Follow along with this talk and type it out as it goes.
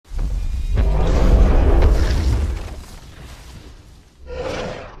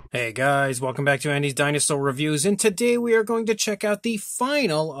Hey guys, welcome back to Andy's Dinosaur Reviews, and today we are going to check out the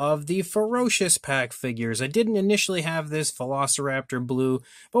final of the Ferocious Pack figures. I didn't initially have this Velociraptor Blue,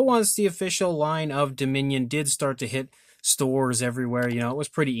 but once the official line of Dominion did start to hit stores everywhere, it was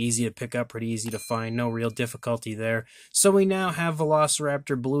pretty easy to pick up, pretty easy to find, no real difficulty there. So we now have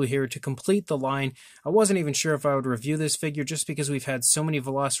Velociraptor Blue here to complete the line. I wasn't even sure if I would review this figure just because we've had so many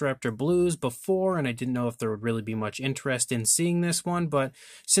Velociraptor Blues before, and I didn't know if there would really be much interest in seeing this one, but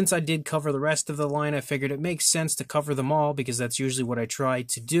since I did cover the rest of the line, I figured it makes sense to cover them all because that's usually what I try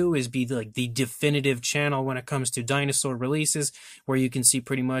to do, is be like the definitive channel when it comes to dinosaur releases, where you can see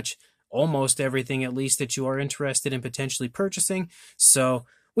pretty much almost everything at least that you are interested in potentially purchasing. So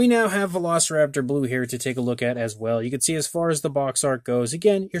we now have Velociraptor Blue here to take a look at as well. You can see as far as the box art goes,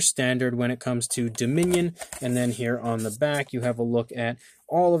 again, your standard when it comes to Dominion. And then here on the back, you have a look at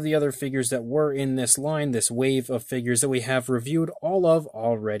all of the other figures that were in this line, this wave of figures that we have reviewed all of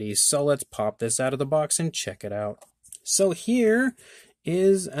already. So let's pop this out of the box and check it out. So here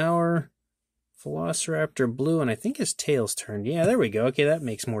is our Velociraptor Blue, and I think his tail's turned. Yeah, there we go. Okay, that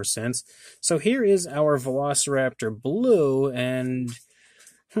makes more sense. So here is our Velociraptor Blue, and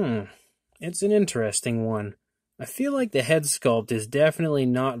it's an interesting one. I feel like the head sculpt is definitely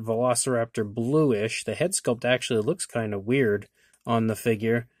not Velociraptor Bluish. The head sculpt actually looks kind of weird on the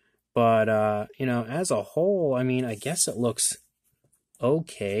figure, but as a whole, I mean, I guess it looks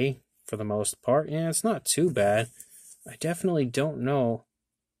okay for the most part. Yeah, it's not too bad. I definitely don't know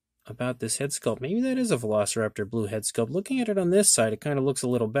about this head sculpt. Maybe that is a Velociraptor Blue head sculpt. Looking at it on this side, it kind of looks a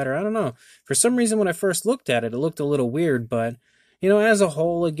little better. I don't know. For some reason, when I first looked at it, it looked a little weird, but, as a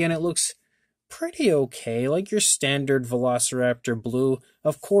whole, again, it looks pretty okay, like your standard Velociraptor Blue.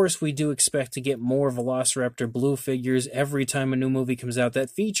 Of course, we do expect to get more Velociraptor Blue figures every time a new movie comes out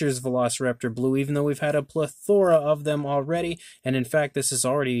that features Velociraptor Blue, even though we've had a plethora of them already. And in fact, this is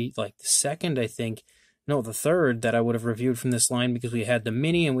already like the second, I think, no, the third that I would have reviewed from this line, because we had the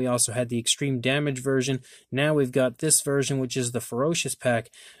mini and we also had the extreme damage version. Now we've got this version, which is the Ferocious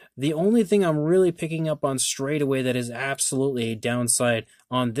Pack. The only thing I'm really picking up on straight away that is absolutely a downside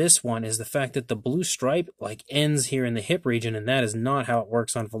on this one is the fact that the blue stripe ends here in the hip region, and that is not how it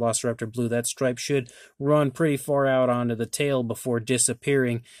works on Velociraptor Blue. That stripe should run pretty far out onto the tail before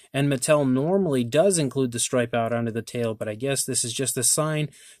disappearing, and Mattel normally does include the stripe out onto the tail, but I guess this is just a sign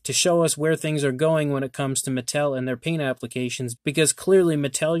to show us where things are going when it comes to Mattel and their paint applications, because clearly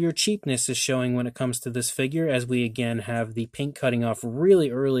Mattel, your cheapness is showing when it comes to this figure, as we again have the paint cutting off really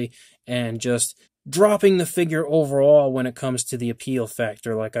early and just dropping the figure overall when it comes to the appeal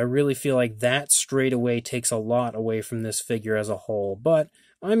factor. I really feel like that straight away takes a lot away from this figure as a whole, but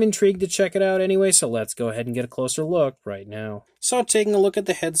I'm intrigued to check it out anyway, so let's go ahead and get a closer look right now. So taking a look at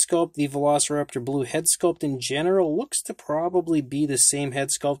the head sculpt, the Velociraptor Blue head sculpt in general looks to probably be the same head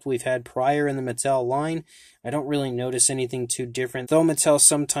sculpt we've had prior in the Mattel line. I don't really notice anything too different, though Mattel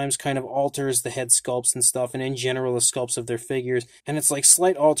sometimes kind of alters the head sculpts and stuff, and in general the sculpts of their figures, and it's like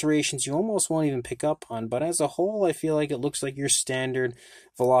slight alterations you almost won't even pick up on, but as a whole I feel like it looks like your standard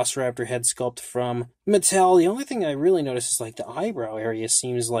Velociraptor head sculpt from Mattel. The only thing I really notice is the eyebrow area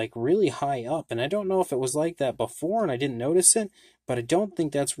seems really high up, and I don't know if it was like that before and I didn't notice it, but I don't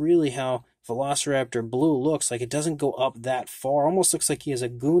think that's really how Velociraptor Blue looks. It doesn't go up that far. Almost looks like he has a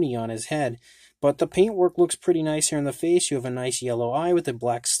goonie on his head. But the paintwork looks pretty nice here in the face. You have a nice yellow eye with a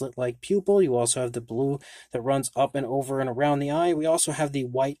black slit-like pupil. You also have the blue that runs up and over and around the eye. We also have the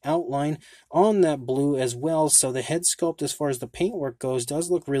white outline on that blue as well. So the head sculpt, as far as the paintwork goes,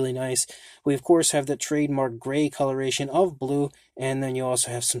 does look really nice. We, of course, have the trademark gray coloration of blue, and then you also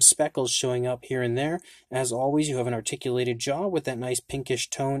have some speckles showing up here and there. As always, you have an articulated jaw with that nice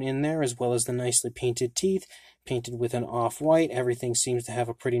pinkish tone in there, as well as the nicely painted teeth, painted with an off-white. Everything seems to have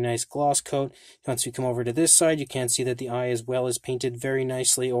a pretty nice gloss coat. Once we come over to this side, you can see that the eye as well is painted very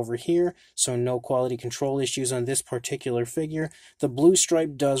nicely over here, so no quality control issues on this particular figure. The blue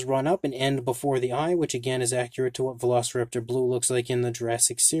stripe does run up and end before the eye, which again is accurate to what Velociraptor Blue looks like in the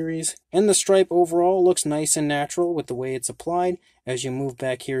Jurassic series. And the stripe overall looks nice and natural with the way it's applied. As you move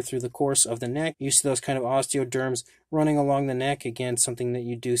back here through the course of the neck, you see those kind of osteoderms running along the neck. Again, something that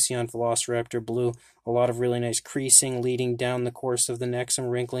you do see on Velociraptor Blue. A lot of really nice creasing leading down the course of the neck, some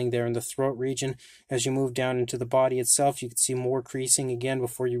wrinkling there in the throat region. As you move down into the body itself, you can see more creasing again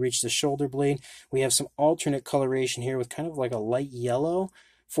before you reach the shoulder blade. We have some alternate coloration here with kind of like a light yellow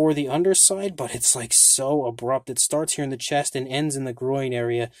for the underside, but it's so abrupt. It starts here in the chest and ends in the groin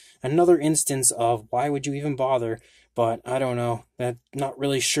area. Another instance of why would you even bother? But I don't know. I'm not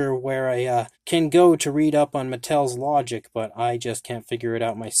really sure where I can go to read up on Mattel's logic, but I just can't figure it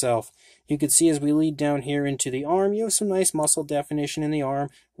out myself. You can see as we lead down here into the arm, you have some nice muscle definition in the arm,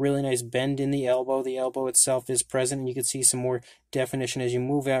 really nice bend in the elbow. The elbow itself is present, and you can see some more definition as you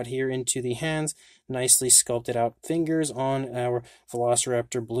move out here into the hands. Nicely sculpted out fingers on our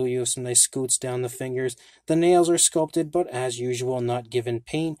Velociraptor Blue. You have some nice scoots down the fingers. The nails are sculpted, but as usual, not given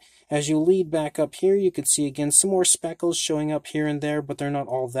paint. As you lead back up here, you can see again some more speckles showing up here and there, but they're not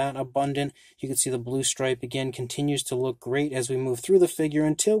all that abundant. You can see the blue stripe again continues to look great as we move through the figure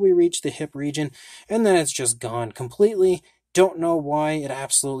until we reach the hip region, and then it's just gone completely. Don't know why. It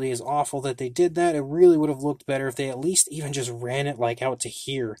absolutely is awful that they did that. It really would have looked better if they at least even just ran it like out to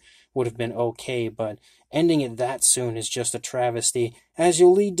here. Would have been okay, but ending it that soon is just a travesty. As you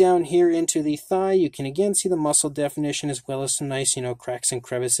lead down here into the thigh, you can again see the muscle definition as well as some nice, cracks and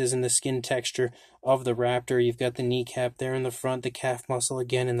crevices in the skin texture of the raptor. You've got the kneecap there in the front, the calf muscle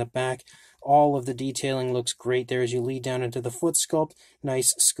again in the back. All of the detailing looks great there as you lead down into the foot sculpt.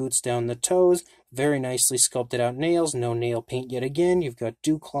 Nice scoots down the toes. Very nicely sculpted out nails. No nail paint yet again. You've got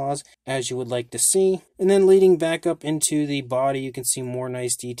dew claws as you would like to see. And then leading back up into the body, you can see more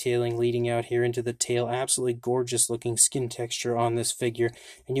nice detailing leading out here into the tail. Absolutely gorgeous looking skin texture on this figure.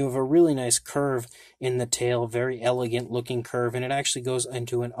 And you have a really nice curve in the tail. Very elegant looking curve. And it actually goes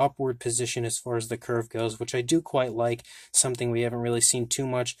into an upward position as far as the curve goes, which I do quite like. Something we haven't really seen too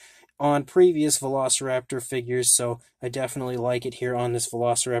much on previous Velociraptor figures, so I definitely like it here on this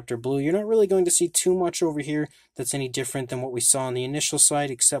Velociraptor Blue. You're not really going to see too much over here that's any different than what we saw on the initial side,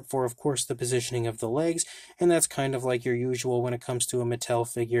 except for, of course, the positioning of the legs, and that's kind of like your usual when it comes to a Mattel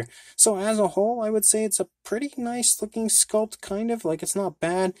figure. So as a whole, I would say it's a pretty nice looking sculpt, kind of, like it's not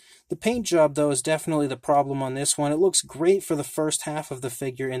bad. The paint job, though, is definitely the problem on this one. It looks great for the first half of the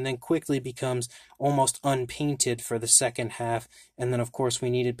figure, and then quickly becomes almost unpainted for the second half, and then, of course, we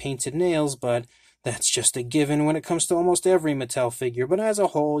needed painted nails, but that's just a given when it comes to almost every Mattel figure. But as a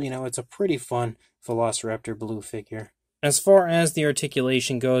whole, it's a pretty fun Velociraptor Blue figure. As far as the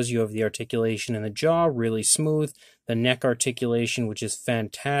articulation goes, you have the articulation in the jaw, really smooth. The neck articulation, which is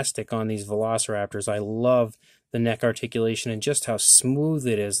fantastic on these Velociraptors. I love the neck articulation and just how smooth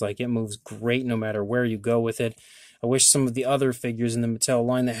it is. Like, it moves great no matter where you go with it. I wish some of the other figures in the Mattel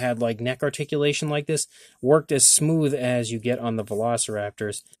line that had like neck articulation like this worked as smooth as you get on the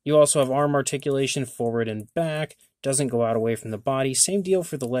Velociraptors. You also have arm articulation forward and back. Doesn't go out away from the body. Same deal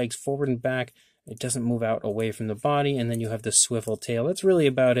for the legs, forward and back. It doesn't move out away from the body. And then you have the swivel tail. That's really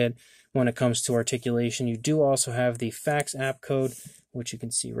about it when it comes to articulation. You do also have the fax app code, which you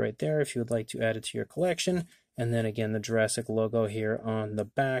can see right there if you would like to add it to your collection. And then again, the Jurassic logo here on the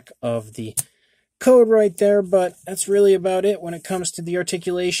back of the code right there, but that's really about it when it comes to the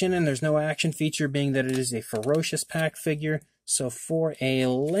articulation, and there's no action feature being that it is a Ferocious Pack figure. So for a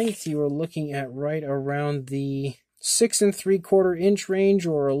length, you are looking at right around the 6 3/4 inch range,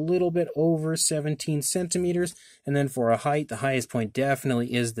 or a little bit over 17 centimeters. And then for a height, the highest point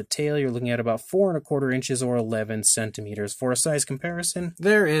definitely is the tail. You're looking at about 4 1/4 inches or 11 centimeters. For a size comparison,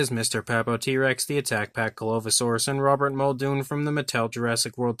 there is Mr. Papo T-Rex, the Attack Pack Dilophosaurus, and Robert Muldoon from the Mattel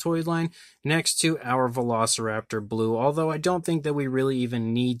Jurassic World toy line next to our Velociraptor Blue. Although I don't think that we really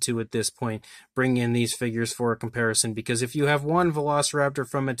even need to at this point bring in these figures for a comparison, because if you have one Velociraptor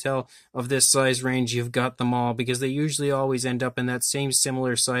from Mattel of this size range, you've got them all, because they usually always end up in that same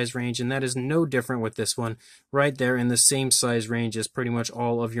similar size range, and that is no different with this one. Right there in the same size range as pretty much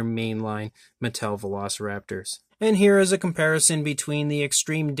all of your mainline Mattel Velociraptors. And here is a comparison between the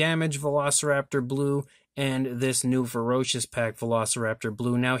Extreme Damage Velociraptor Blue and this new Ferocious Pack Velociraptor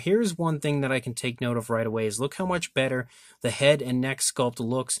Blue. Now, here's one thing that I can take note of right away is look how much better the head and neck sculpt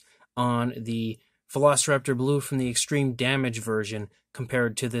looks on the Velociraptor Blue from the Extreme Damage version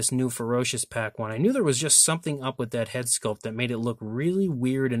compared to this new Ferocious Pack one. I knew there was just something up with that head sculpt that made it look really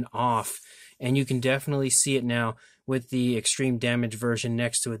weird and off, and you can definitely see it now with the Extreme Damage version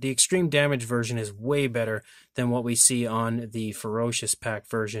next to it. The Extreme Damage version is way better than what we see on the Ferocious Pack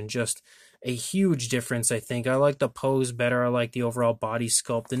version. Just a huge difference, I think. I like the pose better. I like the overall body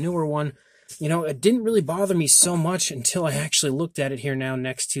sculpt. The newer one, it didn't really bother me so much until I actually looked at it here now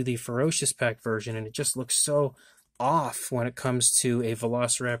next to the Ferocious Pack version, and it just looks so off when it comes to a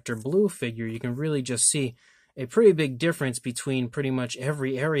Velociraptor Blue figure. You can really just see a pretty big difference between pretty much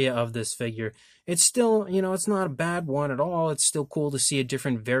every area of this figure. It's still, it's not a bad one at all. It's still cool to see a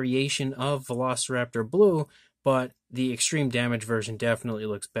different variation of Velociraptor Blue, but the Extreme Damage version definitely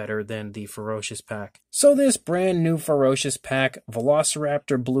looks better than the Ferocious Pack. So this brand new Ferocious Pack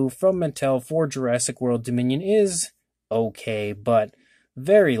Velociraptor Blue from Mattel for Jurassic World Dominion is okay, but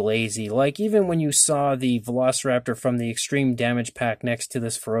very lazy. Like, even when you saw the Velociraptor from the Extreme Damage pack next to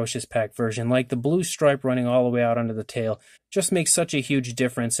this Ferocious Pack version, like the blue stripe running all the way out onto the tail just makes such a huge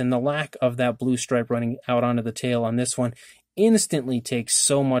difference, and the lack of that blue stripe running out onto the tail on this one instantly takes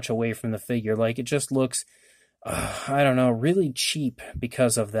so much away from the figure. Like, it just looks, I don't know, really cheap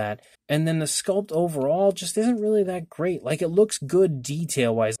because of that. And then the sculpt overall just isn't really that great. Like, it looks good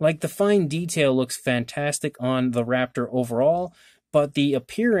detail-wise. Like, the fine detail looks fantastic on the Raptor overall, but the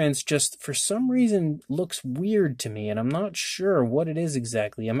appearance just, for some reason, looks weird to me, and I'm not sure what it is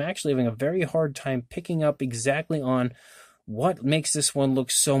exactly. I'm actually having a very hard time picking up exactly on what makes this one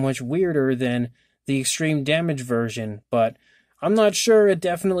look so much weirder than the extreme damage version, but I'm not sure. It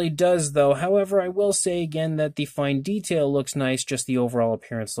definitely does, though. However, I will say again that the fine detail looks nice, just the overall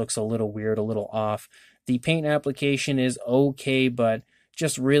appearance looks a little weird, a little off. The paint application is okay, but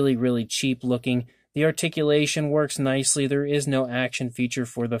just really, really cheap looking. The articulation works nicely. There is no action feature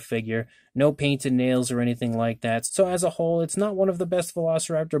for the figure, no painted nails or anything like that. So as a whole, it's not one of the best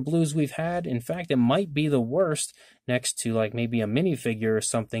Velociraptor Blues we've had. In fact, it might be the worst next to like maybe a minifigure or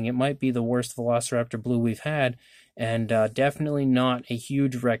something. It might be the worst Velociraptor Blue we've had. And definitely not a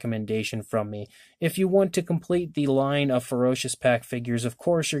huge recommendation from me. If you want to complete the line of Ferocious Pack figures, of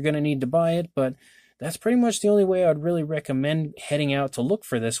course, you're going to need to buy it, but that's pretty much the only way I'd really recommend heading out to look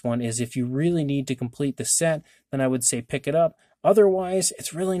for this one. Is if you really need to complete the set, then I would say pick it up. Otherwise,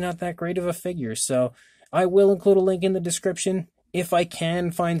 it's really not that great of a figure. So I will include a link in the description if I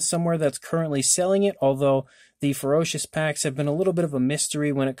can find somewhere that's currently selling it, although the Ferocious Packs have been a little bit of a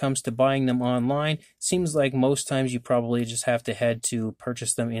mystery when it comes to buying them online. Seems like most times you probably just have to head to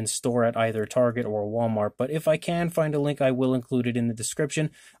purchase them in store at either Target or Walmart, but if I can find a link, I will include it in the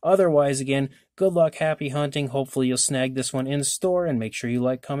description. Otherwise, again, good luck, happy hunting. Hopefully you'll snag this one in store, and make sure you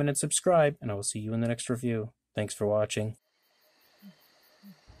like, comment, and subscribe, and I will see you in the next review. Thanks for watching.